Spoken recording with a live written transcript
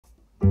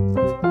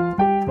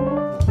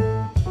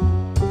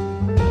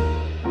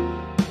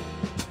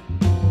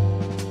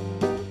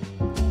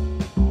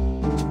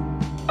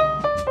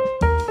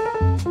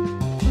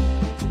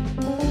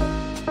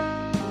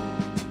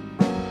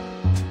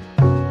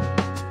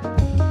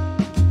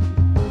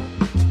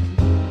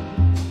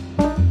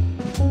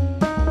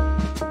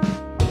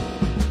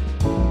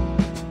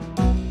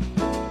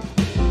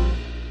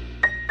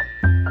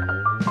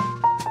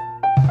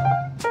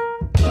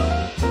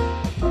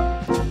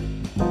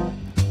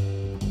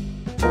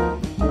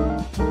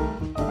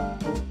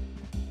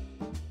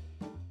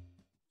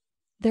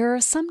There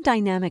are some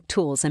dynamic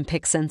tools in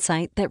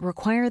PixInsight that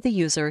require the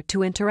user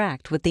to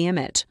interact with the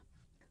image.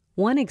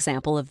 One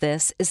example of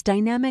this is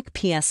Dynamic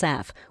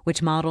PSF,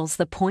 which models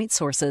the point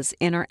sources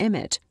in our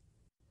image.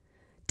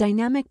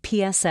 Dynamic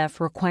PSF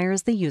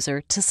requires the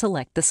user to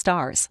select the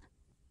stars.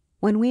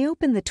 When we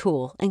open the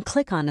tool and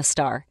click on a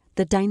star,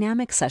 the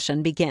dynamic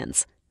session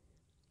begins.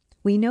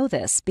 We know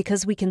this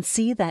because we can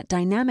see that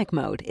dynamic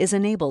mode is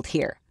enabled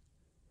here.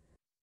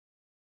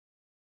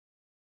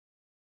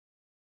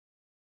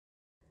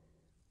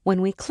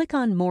 When we click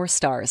on More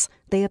Stars,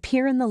 they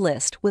appear in the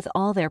list with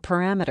all their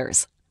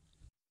parameters.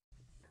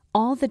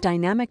 All the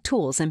dynamic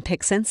tools in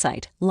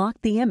PixInsight lock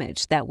the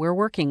image that we're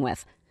working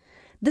with.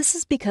 This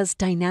is because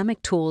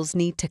dynamic tools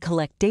need to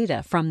collect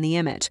data from the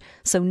image,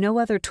 so no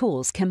other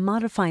tools can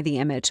modify the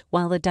image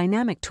while the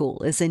dynamic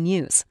tool is in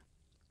use.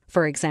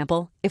 For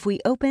example, if we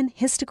open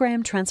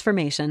Histogram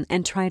Transformation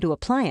and try to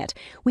apply it,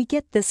 we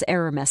get this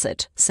error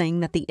message saying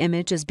that the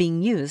image is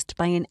being used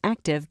by an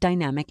active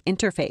dynamic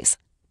interface.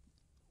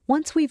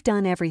 Once we've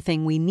done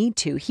everything we need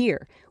to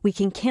here, we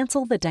can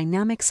cancel the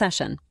dynamic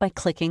session by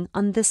clicking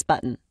on this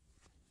button.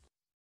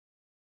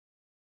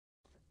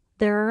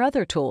 There are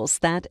other tools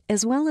that,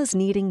 as well as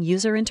needing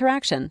user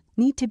interaction,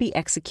 need to be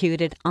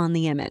executed on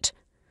the image.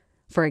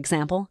 For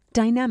example,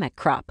 Dynamic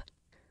Crop.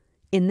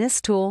 In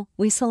this tool,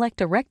 we select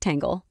a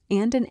rectangle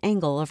and an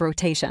angle of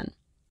rotation.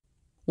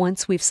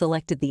 Once we've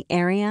selected the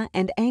area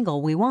and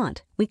angle we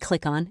want, we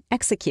click on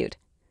Execute.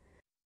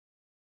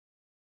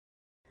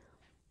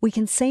 We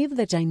can save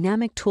the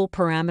dynamic tool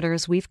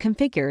parameters we've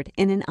configured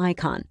in an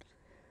icon.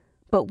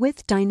 But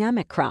with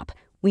Dynamic Crop,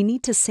 we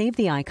need to save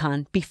the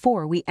icon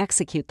before we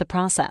execute the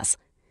process.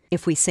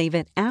 If we save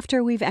it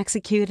after we've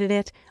executed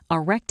it,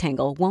 our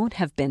rectangle won't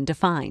have been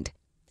defined.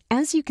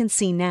 As you can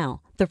see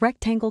now, the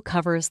rectangle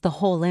covers the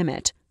whole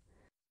image.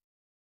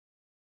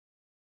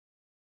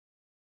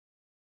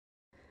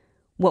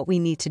 What we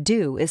need to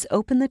do is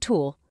open the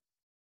tool,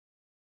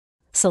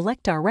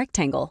 select our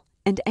rectangle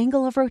and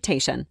angle of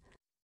rotation,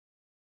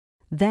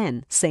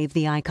 then save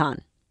the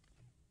icon.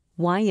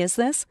 Why is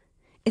this?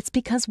 It's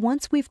because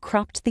once we've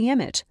cropped the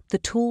image, the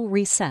tool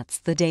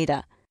resets the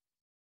data.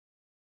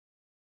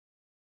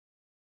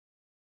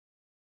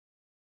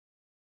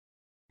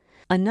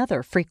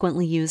 Another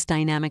frequently used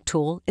dynamic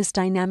tool is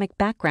Dynamic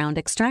Background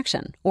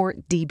Extraction, or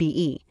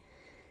DBE.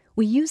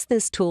 We use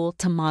this tool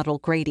to model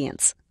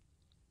gradients.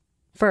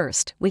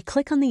 First, we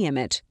click on the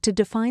image to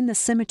define the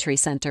symmetry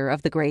center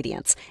of the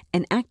gradients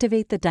and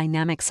activate the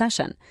dynamic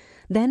session.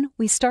 Then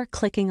we start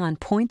clicking on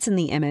points in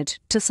the image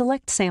to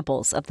select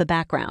samples of the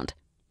background.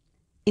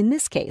 In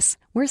this case,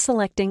 we're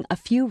selecting a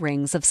few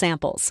rings of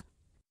samples.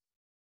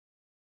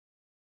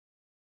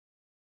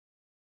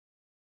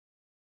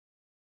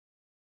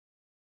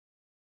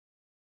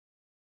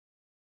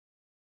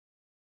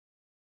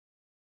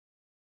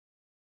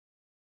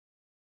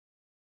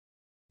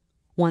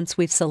 Once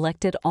we've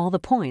selected all the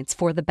points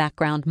for the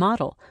background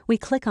model, we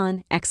click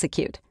on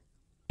Execute.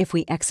 If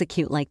we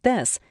execute like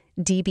this,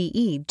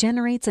 DBE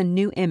generates a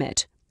new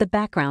image, the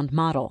background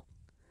model.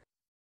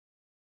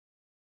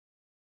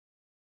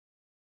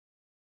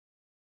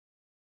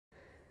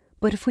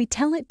 But if we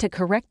tell it to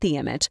correct the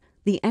image,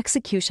 the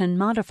execution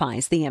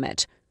modifies the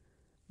image.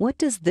 What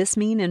does this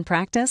mean in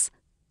practice?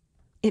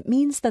 It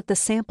means that the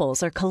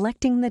samples are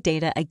collecting the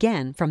data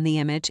again from the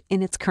image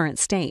in its current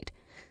state.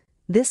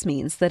 This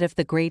means that if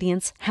the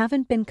gradients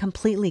haven't been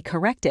completely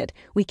corrected,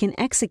 we can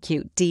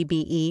execute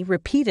DBE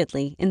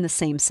repeatedly in the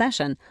same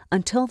session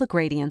until the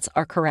gradients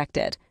are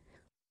corrected.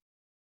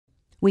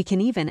 We can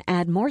even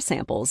add more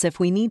samples if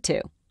we need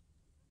to.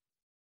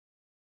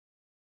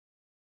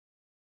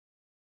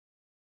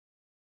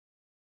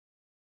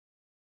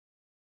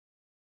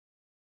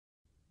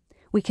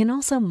 We can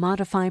also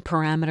modify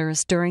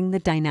parameters during the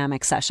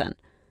dynamic session.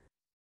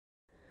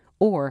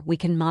 Or we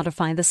can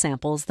modify the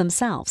samples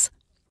themselves.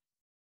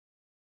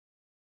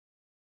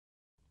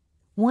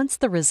 Once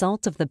the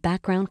result of the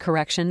background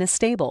correction is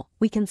stable,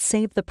 we can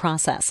save the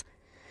process.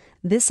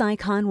 This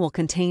icon will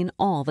contain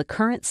all the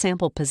current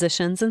sample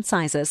positions and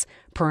sizes,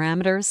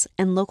 parameters,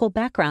 and local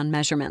background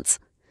measurements.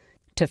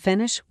 To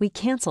finish, we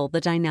cancel the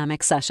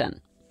dynamic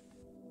session.